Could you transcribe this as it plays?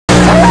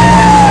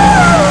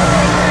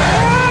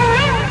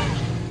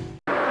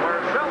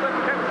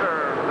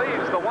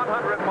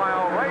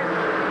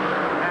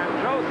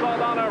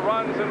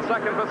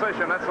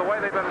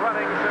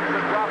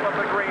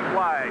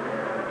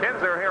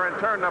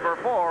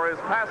Eldora is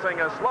passing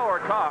a slower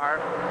car,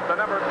 the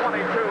number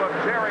 22 of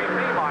Jerry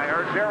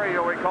Niemeyer. Jerry,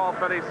 you'll recall,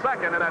 finished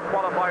second in that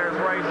qualifiers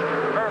race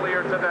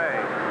earlier today.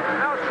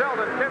 Now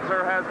Sheldon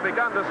Kinzer has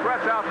begun to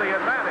stretch out the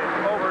advantage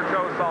over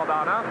Joe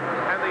Saldana,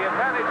 and the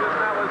advantage is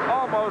now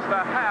almost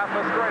a half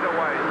a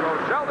straightaway. So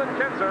Sheldon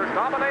Kinzer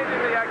dominating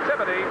the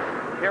activity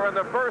here in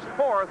the first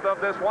fourth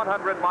of this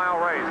 100-mile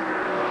race.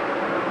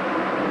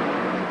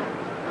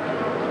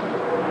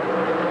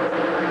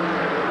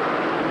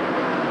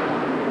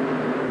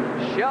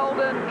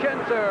 Sheldon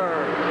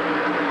Kinzer,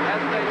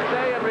 as they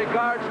say in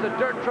regards to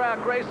dirt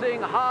track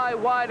racing, high,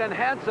 wide, and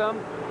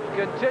handsome,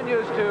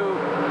 continues to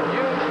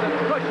use the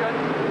cushion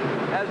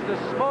as the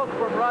smoke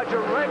from Roger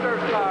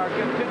Rager's car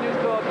continues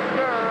to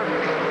obscure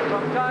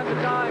from time to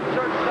time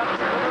certain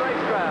sections of the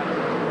racetrack.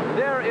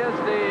 There is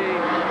the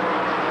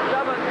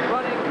seventh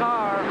running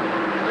car,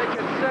 I think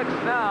it's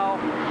sixth now,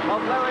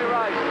 of Larry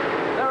Rice.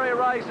 Larry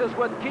Rice is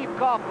with Keith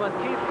Kaufman.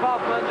 Keith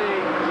Kaufman, the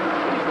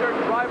Eastern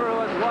driver who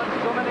has won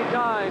so many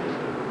times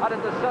out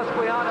at the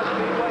Susquehanna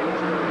Speedway,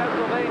 Eastern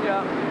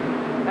Pennsylvania,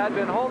 had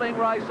been holding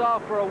Rice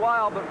off for a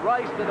while, but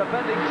Rice, the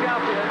defending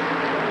champion,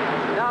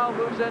 now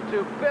moves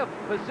into fifth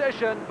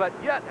position, but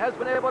yet has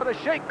been able to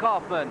shake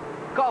Kaufman.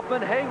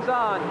 Kaufman hangs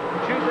on,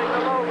 choosing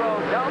the low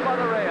road down by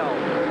the rail.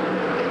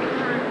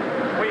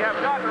 We have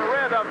gotten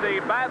rid of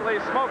the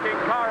badly smoking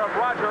car of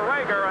Roger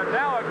Rager, and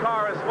now a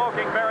car is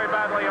smoking very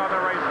badly on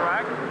the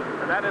racetrack,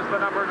 and that is the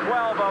number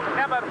 12 of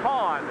Emmett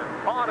Hahn.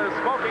 Hahn is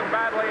smoking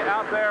badly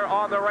out there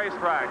on the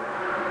racetrack.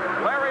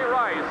 Larry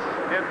Rice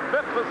in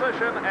fifth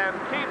position and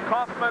Keith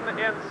Kaufman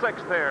in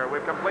sixth here.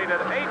 We've completed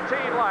 18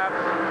 laps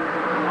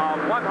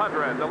of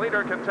 100. The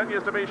leader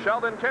continues to be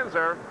Sheldon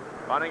Kinzer.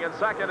 Running in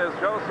second is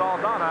Joe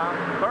Saldana.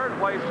 Third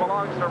place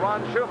belongs to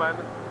Ron Schumann.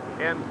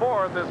 In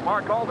fourth is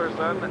Mark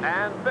Alderson.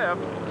 And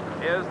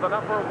fifth is the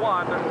number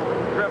 1,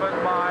 driven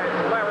by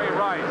Larry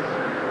Rice.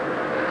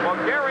 Well,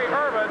 Gary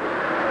Irvin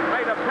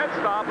made a pit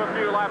stop a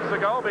few laps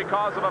ago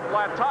because of a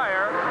flat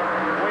tire.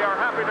 We are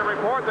happy to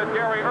report that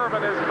Gary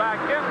Irvin is back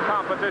in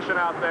competition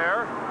out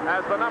there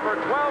as the number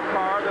 12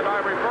 car that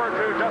I referred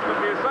to just a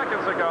few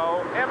seconds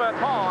ago, Emmett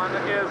Hahn,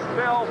 is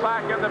still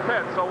back in the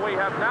pit. So we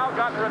have now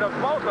gotten rid of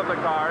both of the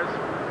cars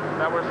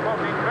that were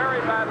smoking very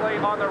badly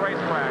on the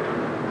racetrack.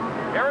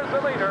 Here is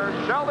the leader,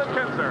 Sheldon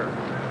Kinzer.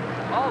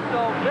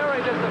 Also very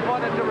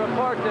disappointed to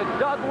report that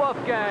Doug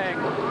Wolfgang,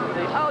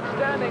 the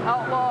outstanding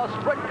outlaw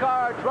sprint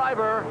car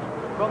driver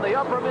from the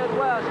upper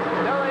Midwest,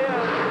 there he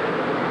is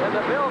in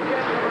the Bill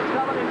King number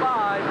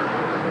 75.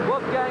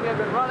 Wolfgang had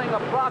been running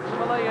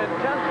approximately in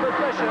 10th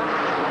position,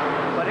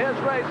 but his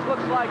race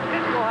looks like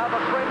it will have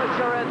a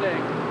premature ending.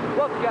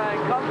 Wolfgang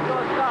comes to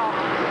a stop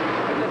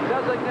in the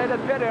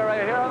designated pit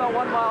area here on the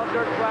 1-mile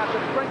dirt track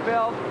at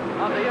Springfield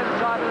on the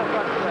inside of the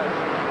front stretch.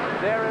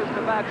 There is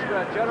the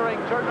backstretch, entering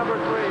turn number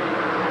 3.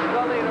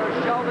 The leader,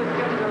 Sheldon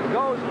Kinzer,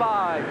 goes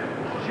by,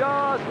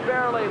 just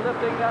barely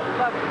lifting that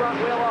left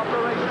front wheel off the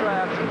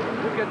racetrack.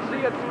 You can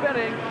see it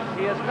spinning.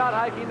 He is not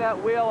hiking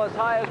that wheel as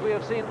high as we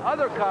have seen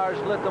other cars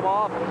lift them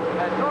off.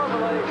 And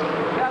normally,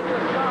 at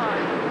this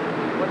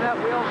time, when that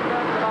wheel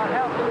spins about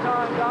half the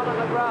time down on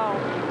the ground,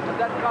 and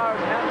that car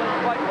is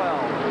handling quite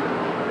well.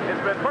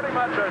 It's been pretty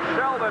much a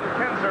Sheldon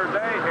Kinzer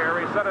day here.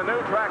 He set a new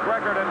track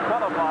record in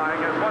qualifying,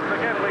 and once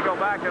again we go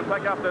back and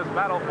pick up this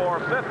battle for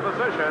fifth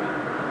position.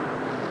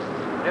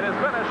 It has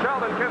been a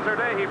Sheldon Kinzer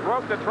day. He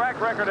broke the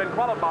track record in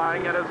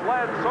qualifying and has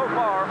led so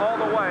far all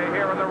the way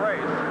here in the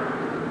race.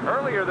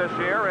 Earlier this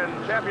year in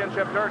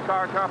championship dirt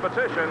car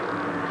competition,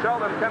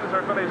 Sheldon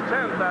Kinzer finished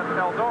 10th at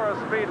Eldora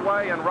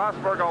Speedway in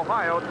Rossburg,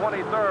 Ohio,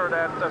 23rd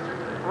at the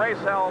race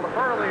held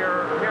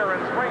earlier here in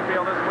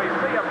Springfield. As we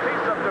see a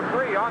piece of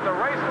debris on the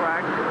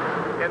racetrack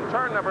in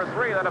turn number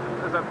 3, that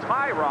is a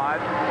tie rod.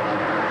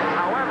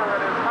 However,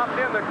 it is up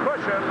in the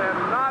cushion and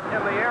not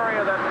in the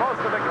area that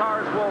most of the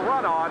cars will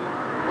run on.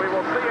 We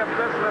will see if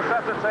this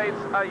necessitates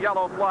a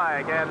yellow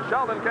flag. And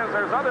Sheldon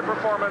Kinzer's other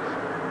performance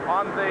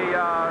on the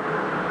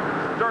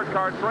dirt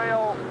car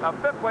trail, a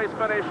fifth-place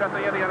finish at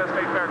the Indiana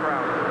State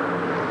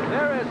Fairgrounds.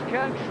 There is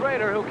Ken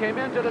Schrader, who came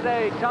into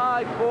today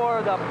tied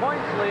for the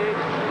points lead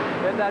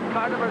in that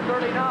car number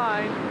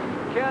 39.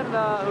 Ken,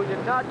 who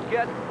did not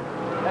get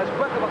as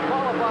quick of a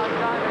qualifying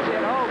time as he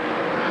had hoped,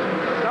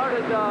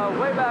 started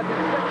way back in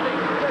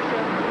 16th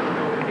position.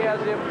 He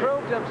has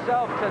improved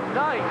himself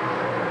tonight,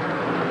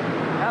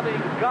 having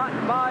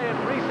gotten by in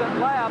recent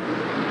laps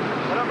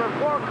the number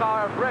 4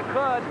 car of Rick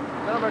Hood,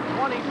 the number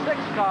 26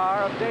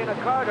 car of Dana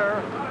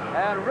Carter,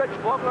 and Rich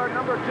Vogler,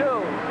 number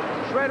 2.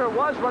 Schrader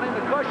was running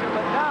the cushion,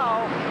 but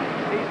now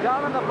he's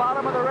down in the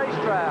bottom of the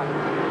racetrack.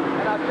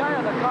 And I tell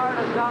you, the car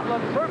does not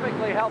look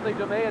perfectly healthy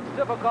to me. It's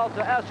difficult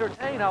to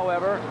ascertain,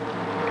 however.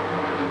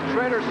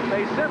 Schrader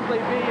may simply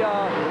be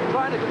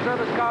trying to conserve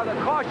his car. The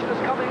caution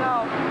is coming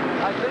out,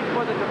 I think,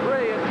 for the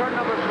debris in turn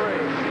number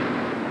 3.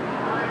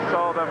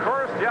 So the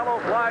first yellow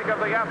flag of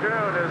the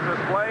afternoon is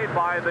displayed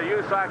by the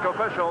USAC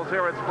officials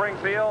here at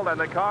Springfield, and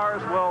the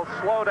cars will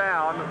slow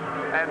down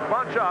and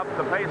bunch up.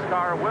 The pace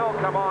car will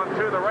come on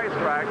to the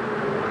racetrack.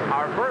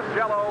 Our first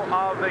yellow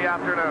of the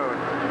afternoon.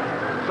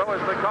 so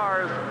as the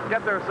cars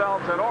get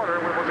themselves in order,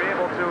 we will be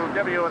able to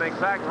give you an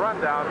exact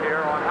rundown here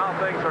on how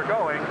things are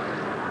going.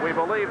 We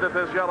believe that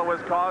this yellow is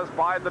caused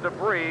by the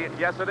debris.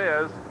 Yes, it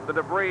is, the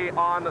debris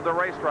on the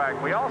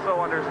racetrack. We also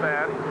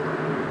understand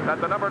that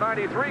the number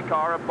 93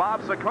 car of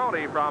Bob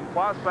Ciccone from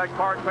Prospect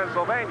Park,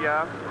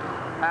 Pennsylvania,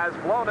 has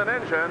blown an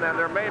engine, and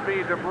there may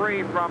be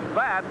debris from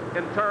that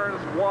in turns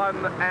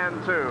 1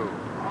 and 2.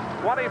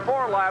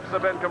 24 laps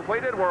have been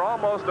completed. We're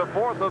almost a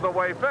fourth of the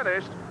way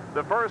finished.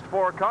 The first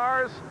 4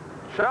 cars: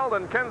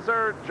 Sheldon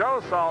Kinzer,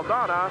 Joe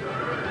Saldana,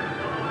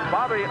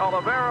 Bobby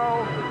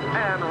Olivero,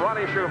 and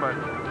Ronnie Schumann.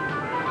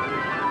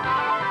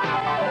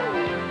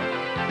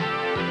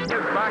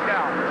 Is back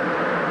out.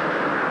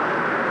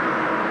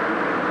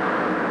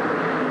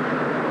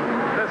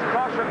 This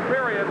caution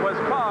period was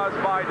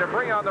caused by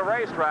debris on the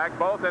racetrack,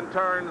 both in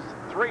turns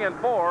 3 and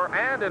 4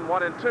 and in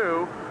 1 and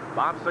 2.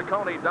 Bob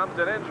Ciccone dumped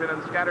an engine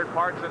and scattered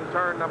parts in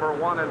turn number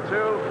 1 and 2,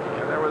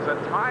 and there was a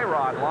tie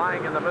rod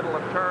lying in the middle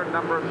of turn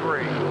number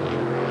 3.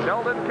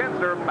 Sheldon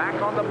Kinzer back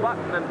on the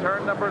button in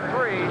turn number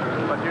 3,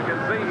 but you can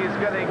see he's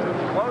getting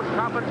close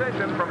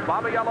competition from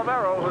Bobby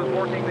Olivero, who's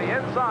working the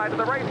inside of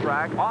the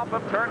racetrack off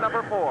of turn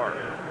number 4.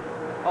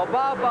 Oh,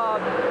 Bob,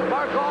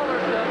 Mark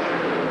Alderson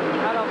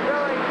had a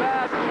very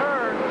bad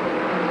turn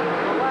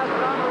the last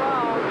time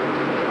around.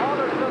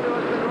 Alderson, who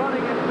has been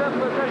running in 5th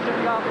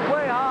position, got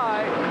way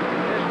high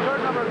in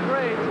turn number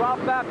 3,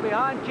 dropped back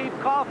behind Keith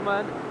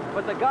Kaufman,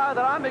 but the guy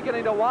that I'm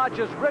beginning to watch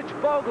is Rich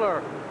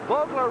Vogler.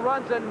 Vogler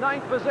runs in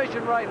 9th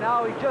position right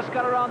now. He just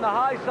got around the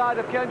high side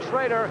of Ken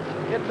Schrader.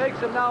 It makes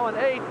him now an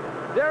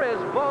 8th. There is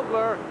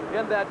Vogler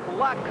in that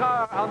black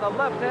car on the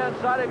left-hand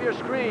side of your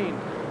screen.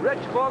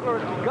 Rich Vogler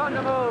has begun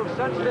to move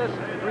since this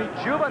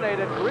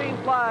rejuvenated green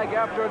flag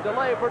after a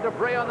delay for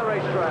debris on the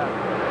racetrack.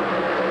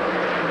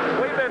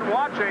 We've been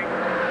watching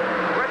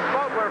Rich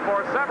Vogler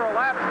for several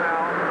laps now.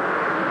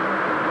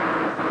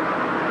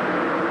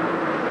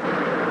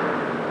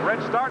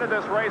 Rich started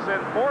this race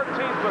in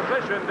 14th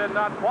position, did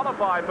not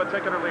qualify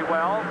particularly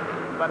well,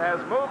 but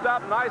has moved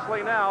up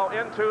nicely now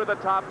into the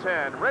top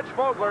 10. Rich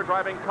Vogler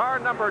driving car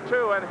number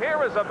 2, and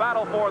here is a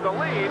battle for the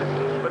lead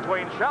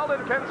between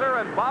Sheldon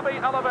Kinzer and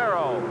Bobby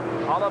Olivero.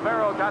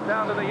 Olivero got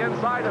down to the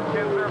inside of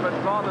Kinzer, but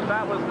saw that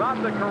that was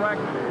not the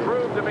correct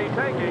groove to be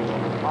taking.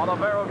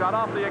 Olivero got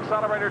off the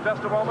accelerator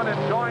just a moment and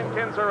joined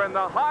Kinzer in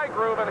the high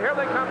groove, and here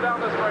they come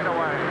down the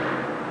straightaway.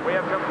 We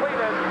have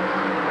completed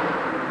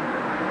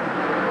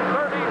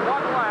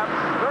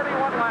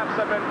 31 laps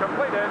have been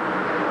completed.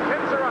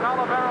 Kinzer and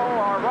Olivero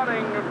are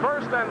running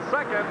 1st and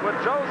 2nd, with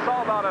Joe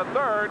Saldana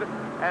 3rd,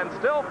 and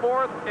still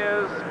 4th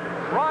is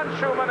Ron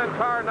Schumann in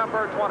car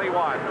number 21.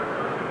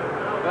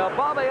 Well,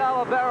 Bobby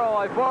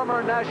Olivero, a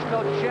former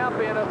national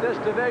champion of this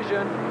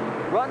division,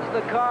 runs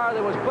the car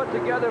that was put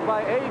together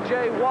by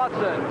A.J.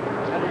 Watson.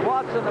 And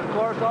Watson, of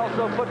course,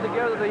 also put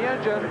together the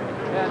engine.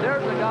 And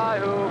there's a guy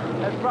who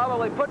has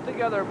probably put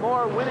together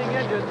more winning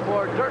engines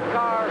for dirt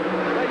car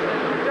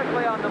racing,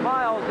 particularly on the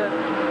miles, than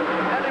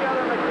any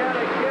other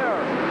mechanic here.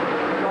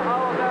 So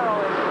Olivero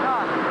is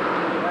not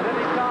at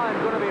any time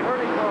going to be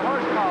hurting for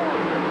horsepower.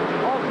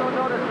 Also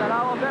notice that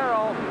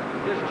Olivero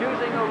is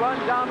choosing to run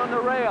down on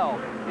the rail.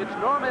 It's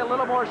normally a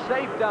little more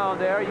safe down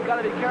there. You've got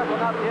to be careful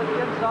not to hit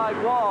the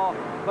inside wall,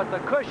 but the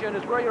cushion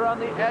is where you're on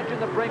the edge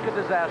and the brink of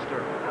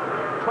disaster.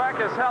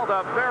 Track is held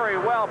up very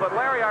well, but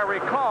Larry, I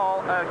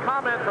recall a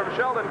comment from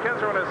Sheldon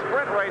Kinzer in a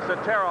sprint race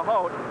at Terre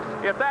Haute.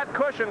 If that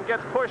cushion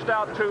gets pushed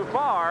out too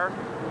far,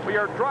 we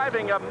are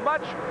driving a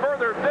much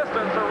further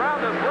distance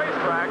around this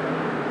racetrack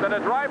than a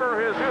driver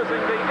who is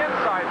using the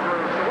inside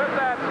groove. So if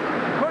that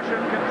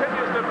cushion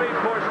continues to be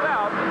pushed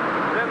out,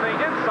 then the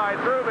inside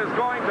groove is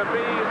going to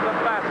be the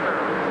faster.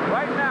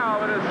 Right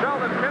now, it is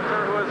Sheldon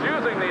Kinzer who is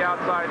using the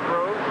outside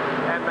groove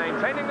and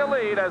maintaining the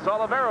lead as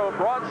Olivero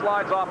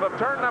broadslides off of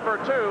turn number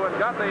 2 and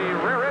got the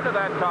rear end of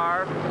that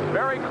car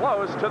very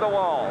close to the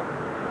wall.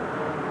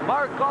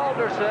 Mark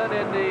Alderson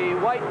in the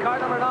white car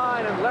number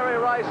 9 and Larry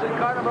Rice in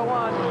car number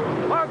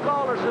 1. Mark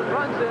Alderson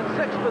runs in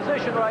 6th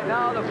position right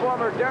now, the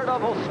former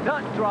Daredevil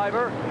stunt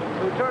driver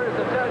who turned his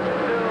attention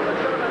to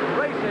legitimate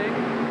racing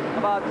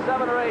about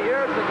 7 or 8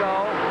 years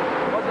ago.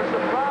 Was a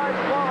surprise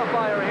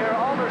qualifier here.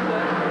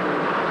 Alderson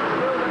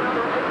threw the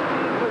number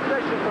 18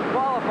 position for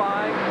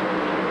qualifying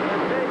and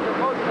made the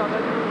most of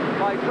it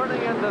by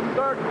turning in the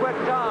 3rd quick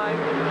time.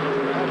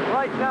 And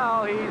right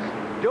now he's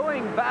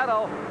doing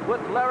battle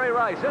with Larry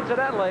Rice.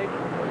 Incidentally,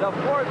 the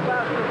 4th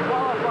fastest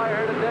qualifier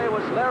here today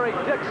was Larry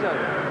Dixon.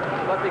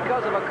 But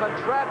because of a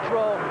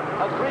contractual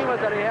agreement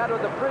that he had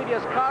with the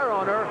previous car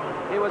owner,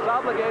 he was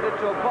obligated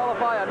to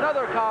qualify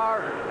another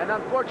car, and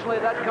unfortunately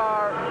that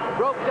car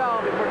broke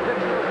down before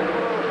Dixon was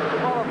able to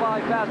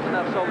qualify fast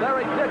enough. So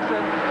Larry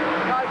Dixon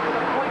tied to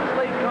the points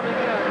lead coming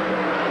in.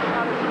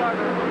 Not a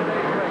starter in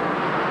today's race.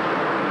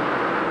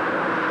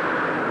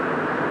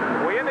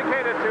 We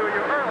indicated to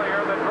you earlier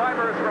that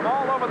drivers from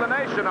all over the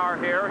nation are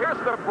here.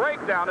 Here's the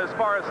breakdown as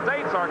far as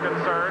states are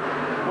concerned.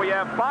 We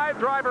have 5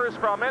 drivers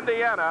from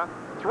Indiana,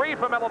 3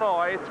 from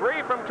Illinois,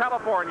 3 from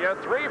California,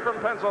 3 from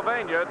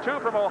Pennsylvania, 2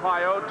 from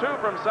Ohio,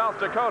 2 from South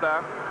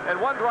Dakota, and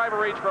 1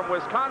 driver each from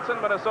Wisconsin,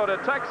 Minnesota,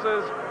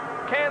 Texas,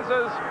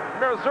 Kansas,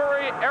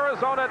 Missouri,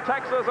 Arizona,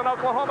 Texas, and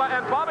Oklahoma.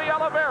 And Bobby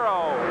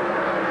Olivero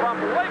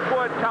from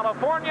Lakewood,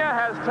 California,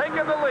 has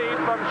taken the lead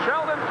from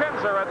Sheldon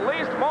Kinzer, at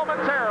least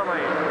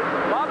momentarily.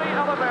 Bobby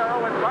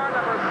Olivero in car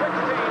number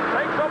 16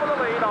 takes over the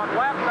lead on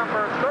lap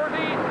number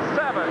 37.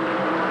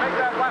 Make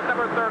that lap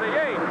number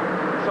 38.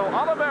 So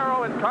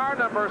Olivero in car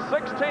number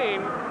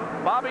 16.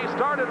 Bobby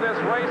started this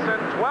race in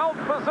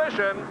 12th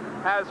position,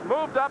 has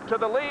moved up to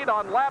the lead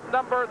on lap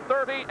number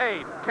 38.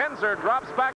 Kinzer drops back